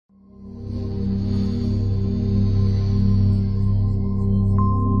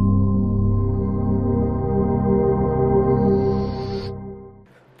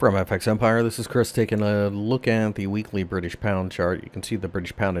From FXEmpire, this is Chris taking a look at the weekly British pound chart. You can see the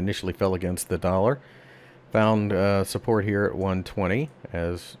British pound initially fell against the dollar. Found support here at 120,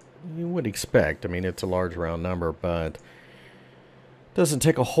 as you would expect. I mean, it's a large round number, but doesn't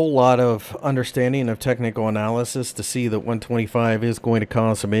take a whole lot of understanding of technical analysis to see that 125 is going to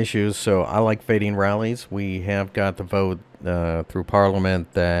cause some issues. So I like fading rallies. We have got the vote through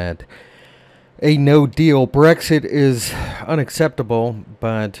Parliament that a no-deal Brexit is unacceptable,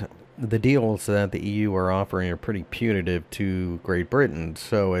 but the deals that the EU are offering are pretty punitive to Great Britain.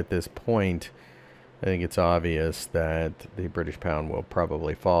 So at this point, I think it's obvious that the British pound will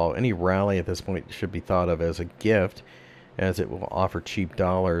probably fall. Any rally at this point should be thought of as a gift, as it will offer cheap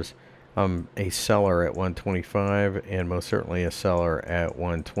dollars. I'm a seller at 125 and most certainly a seller at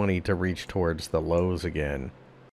 120 to reach towards the lows again.